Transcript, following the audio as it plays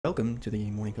Welcome to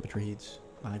the Morning Cup of Trades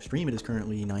live stream. It is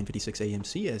currently 9:56 a.m.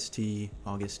 CST,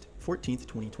 August 14th,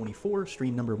 2024,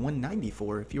 stream number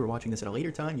 194. If you were watching this at a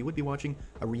later time, you would be watching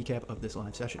a recap of this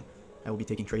live session. I will be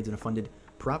taking trades in a funded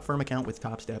prop firm account with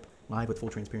TopStep, live with full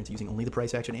transparency using only the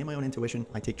price action and my own intuition.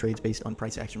 I take trades based on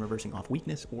price action reversing off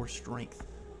weakness or strength.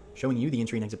 Showing you the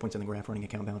entry and exit points on the graph, running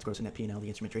account balance, gross and net P&L, the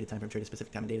instrument traded time frame, traded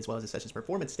specific time and date, as well as the session's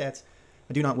performance stats.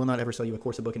 I will not ever sell you a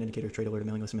course, a book, an indicator, trade alert, a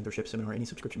mailing list, a mentorship, seminar, any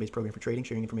subscription-based program for trading,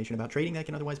 sharing information about trading that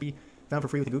can otherwise be found for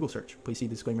free with a Google search. Please see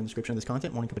the disclaimer in the description of this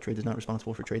content. Morning Cup of Trades is not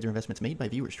responsible for trades or investments made by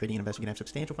viewers. Trading and investing can have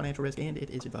substantial financial risk, and it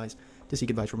is advised to seek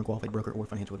advice from a qualified broker or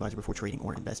financial advisor before trading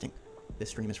or investing. This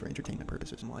stream is for entertainment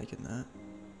purposes. I'm liking that.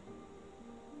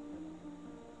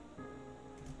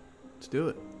 Let's do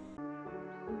it.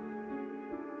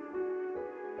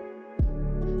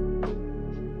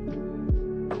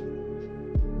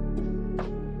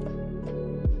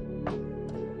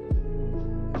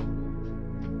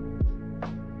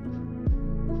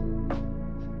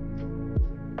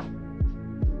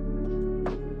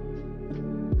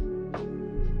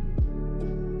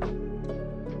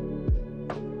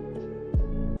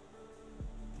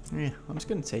 I'm just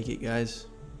gonna take it, guys.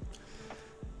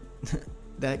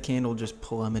 That candle just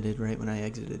plummeted right when I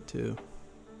exited too.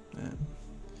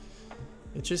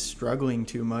 It's just struggling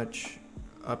too much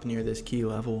up near this key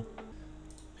level.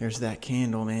 There's that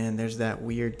candle, man. There's that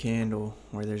weird candle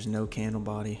where there's no candle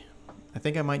body. I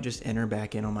think I might just enter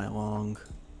back in on my long,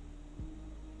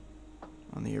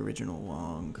 on the original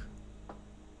long.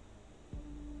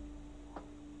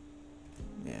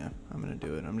 Yeah, I'm gonna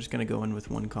do it. I'm just gonna go in with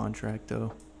one contract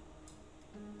though.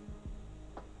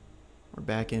 We're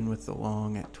back in with the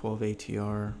long at 12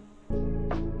 ATR.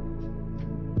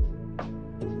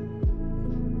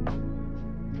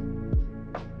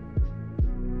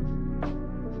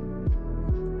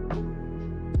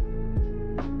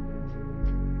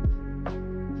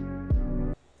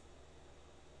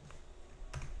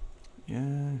 Yeah,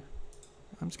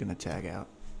 I'm just gonna tag out.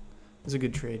 It was a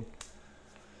good trade.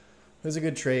 It was a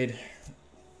good trade.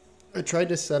 I tried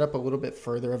to set up a little bit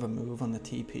further of a move on the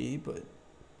TP, but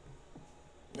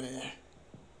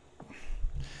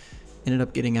ended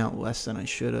up getting out less than I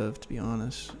should have, to be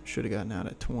honest. Should have gotten out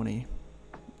at 20.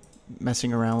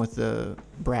 Messing around with the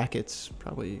brackets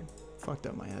probably fucked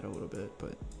up my head a little bit,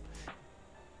 but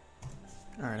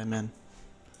all right, I'm in.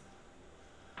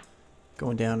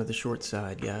 Going down to the short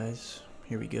side, guys.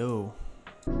 Here we go.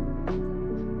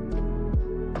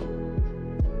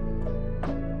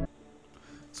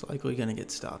 It's likely gonna get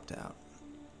stopped out.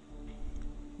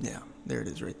 Yeah, there it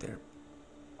is right there.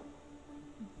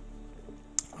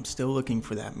 I'm still looking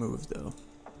for that move though.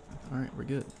 All right, we're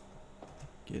good.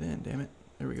 Get in, damn it.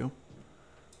 There we go.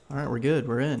 All right, we're good.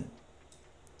 We're in.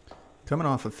 Coming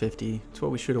off of 50. It's what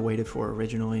we should have waited for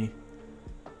originally.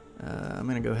 I'm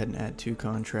going to go ahead and add 2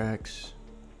 contracts.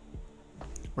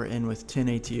 We're in with 10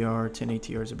 ATR. 10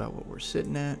 ATR is about what we're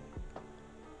sitting at.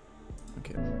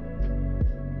 Okay.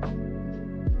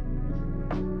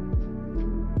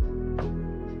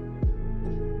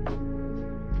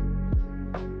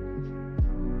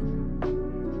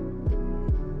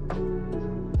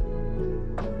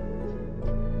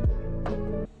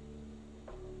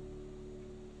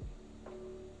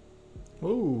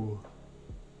 Ooh,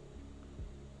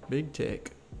 big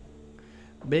tick,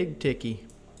 big ticky.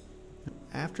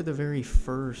 After the very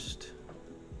first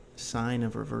sign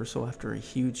of reversal after a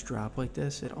huge drop like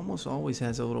this, it almost always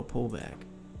has a little pullback.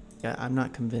 Yeah, I'm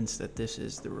not convinced that this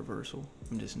is the reversal.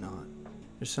 I'm just not.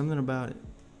 There's something about it.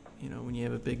 You know, when you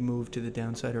have a big move to the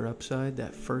downside or upside,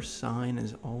 that first sign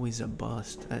is always a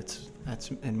bust. That's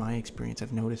in my experience.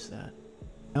 I've noticed that.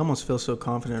 I almost feel so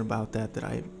confident about that that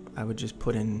I would just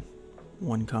put in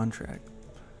one contract.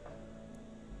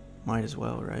 Might as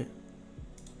well, right?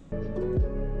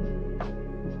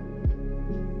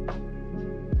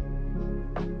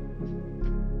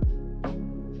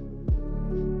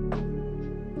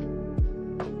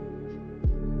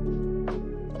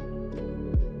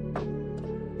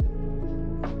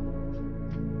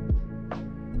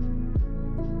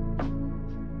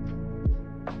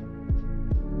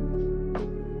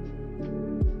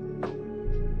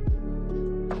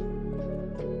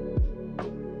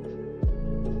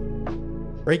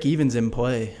 Break even's in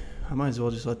play. I might as well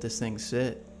just let this thing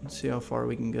sit and see how far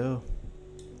we can go.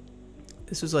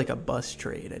 This was like a bust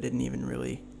trade. I didn't even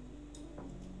really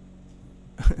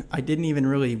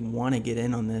want to get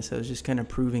in on this. I was just kind of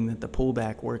proving that the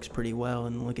pullback works pretty well,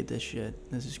 and look at this shit.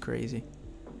 This is crazy.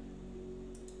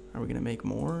 Are we gonna make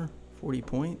more? 40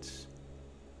 points?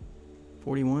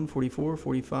 41, 44,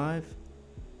 45.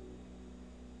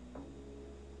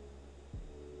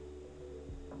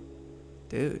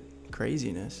 Dude,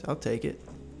 craziness. I'll take it.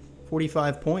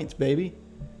 45 points, baby.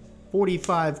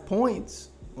 45 points.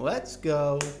 Let's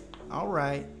go. All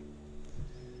right.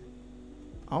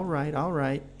 All right, all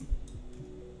right.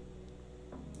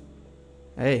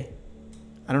 Hey,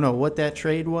 I don't know what that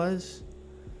trade was,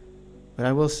 but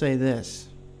I will say this.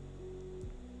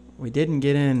 We didn't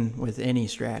get in with any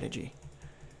strategy.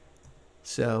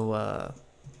 So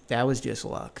that was just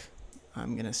luck.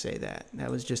 I'm going to say that.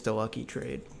 That was just a lucky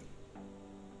trade.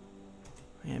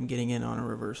 I am getting in on a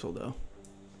reversal, though.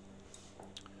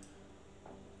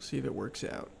 See if it works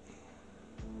out.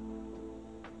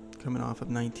 Coming off of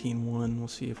 19.1, we'll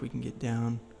see if we can get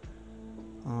down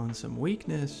on some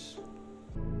weakness.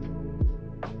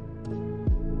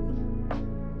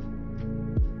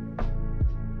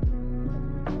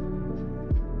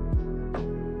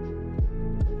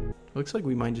 Looks like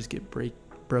we might just get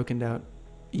broken out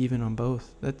even on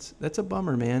both. That's a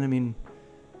bummer, man. I mean,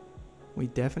 we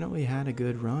definitely had a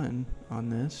good run on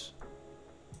this.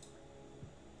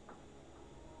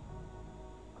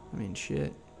 I mean,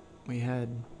 shit. We had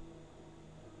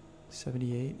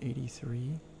 78,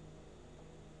 83.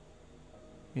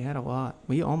 We had a lot.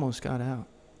 We almost got out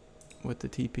with the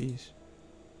TPs.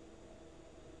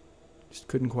 Just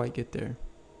couldn't quite get there.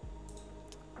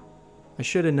 I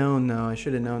should have known, though. I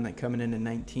should have known that coming into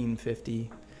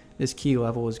 1950, this key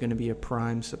level was going to be a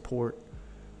prime support.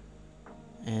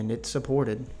 And it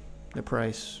supported the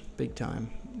price big time.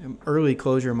 Early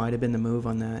closure might have been the move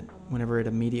on that whenever it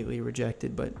immediately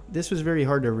rejected, but this was very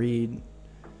hard to read.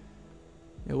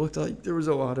 It looked like there was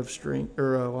a lot of strength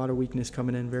or a lot of weakness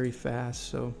coming in very fast,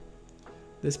 so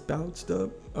this bounced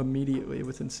up immediately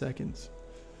within seconds.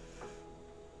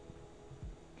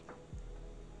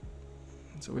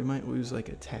 So we might lose like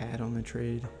a tad on the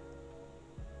trade.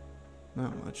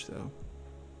 Not much though.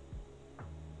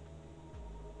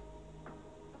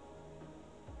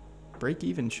 Break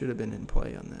even should have been in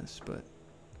play on this, but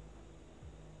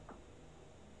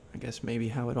I guess maybe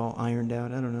how it all ironed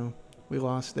out, I don't know. We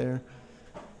lost there.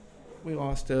 We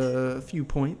lost a few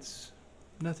points.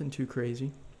 Nothing too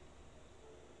crazy.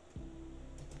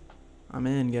 I'm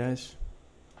in, guys.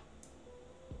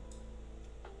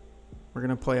 We're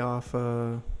going to play off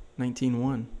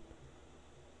 19.1.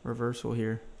 Reversal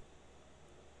here.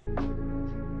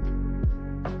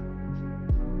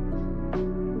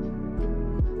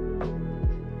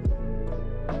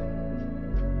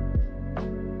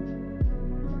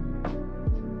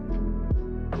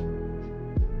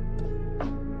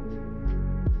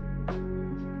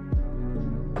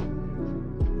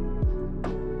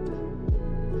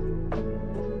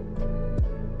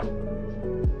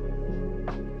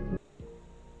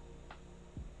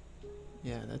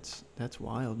 Yeah, that's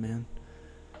wild, man.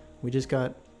 We just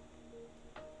got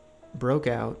broke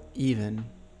out even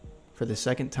for the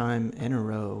second time in a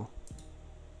row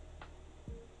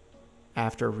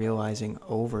after realizing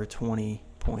over 20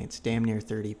 points, damn near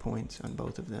 30 points on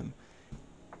both of them.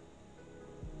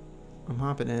 I'm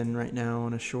hopping in right now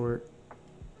on a short.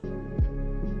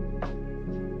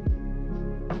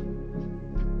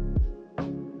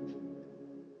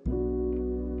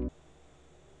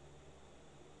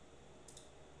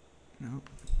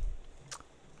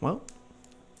 Well,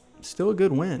 still a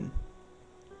good win.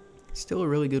 Still a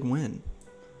really good win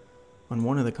on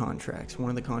one of the contracts.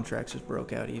 One of the contracts was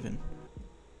broke out even.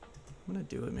 I'm going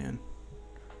to do it, man.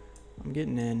 I'm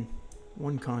getting in.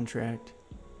 One contract.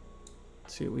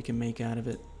 Let's see what we can make out of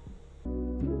it.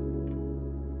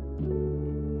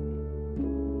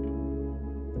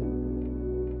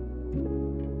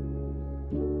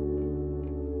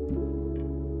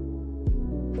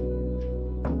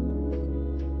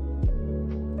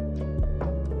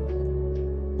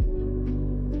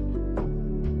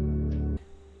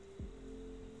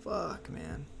 Fuck,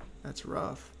 man. That's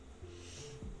rough.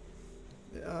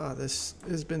 Oh, this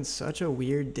has been such a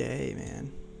weird day,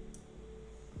 man.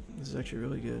 This is actually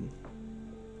really good.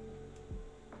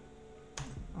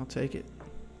 I'll take it.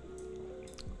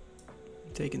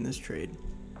 I'm taking this trade.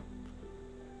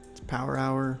 It's power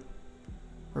hour.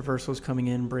 Reversals coming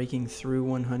in, breaking through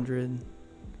 100.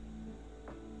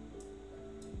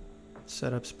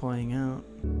 Setups playing out.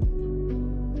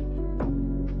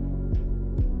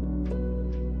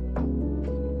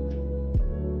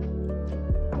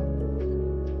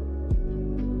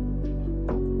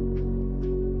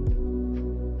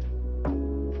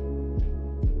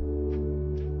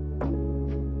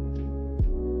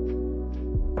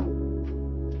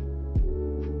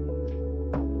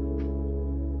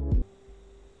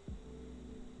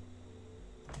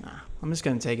 I'm just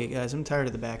going to take it, guys. I'm tired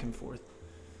of the back and forth.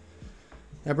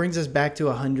 That brings us back to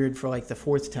 100 for like the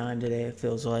 4th time today, it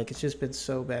feels like. It's just been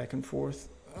so back and forth.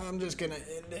 I'm just going to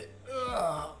end it.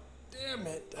 Ugh, damn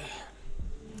it.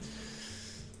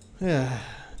 Yeah,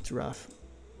 it's rough.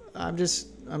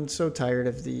 I'm so tired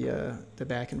of the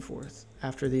back and forth.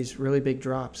 After these really big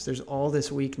drops, there's all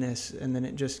this weakness, and then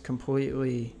it just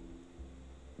completely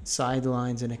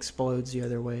sidelines and explodes the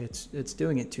other way. It's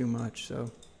doing it too much,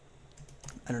 so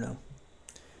I don't know.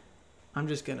 I'm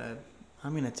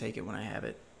gonna take it when I have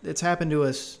it. It's happened to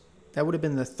us. That would have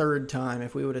been the 3rd time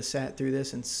if we would have sat through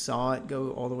this and saw it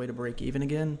go all the way to break even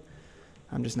again.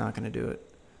 I'm just not gonna do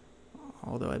it.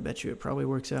 Although I bet you it probably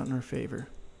works out in our favor.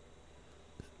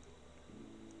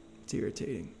 It's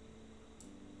irritating.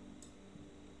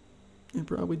 It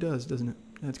probably does, doesn't it?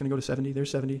 It's gonna go to 70. There's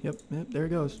 70. Yep, there it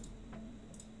goes.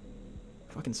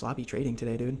 Fucking sloppy trading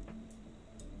today, dude.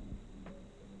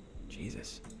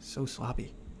 Jesus, so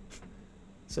sloppy.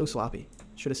 So sloppy.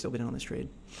 Should have still been in on this trade.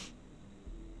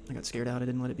 I got scared out. I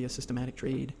didn't let it be a systematic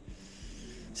trade.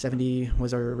 70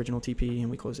 was our original TP, and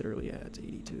we closed it early at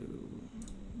 82.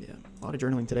 Yeah, a lot of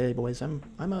journaling today, boys. I'm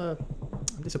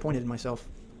disappointed in myself.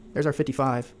 There's our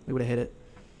 55. We would have hit it.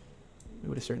 We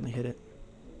would have certainly hit it.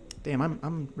 Damn,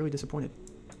 I'm really disappointed.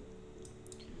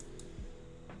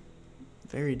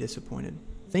 Very disappointed.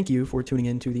 Thank you for tuning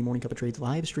in to the Morning Cup of Trades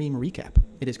live stream recap.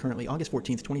 It is currently August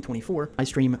 14th, 2024. I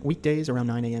stream weekdays around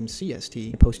 9 a.m.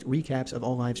 CST. I post recaps of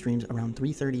all live streams around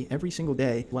 3:30 every single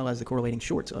day, as well as the correlating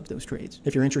shorts of those trades.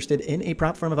 If you're interested in a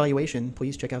prop firm evaluation,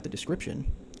 please check out the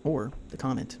description or the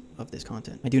comment of this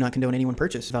content. I do not condone anyone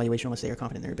purchase evaluation unless they are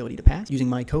confident in their ability to pass. Using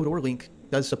my code or link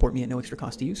does support me at no extra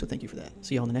cost to you, so thank you for that.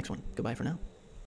 See you all in the next one. Goodbye for now.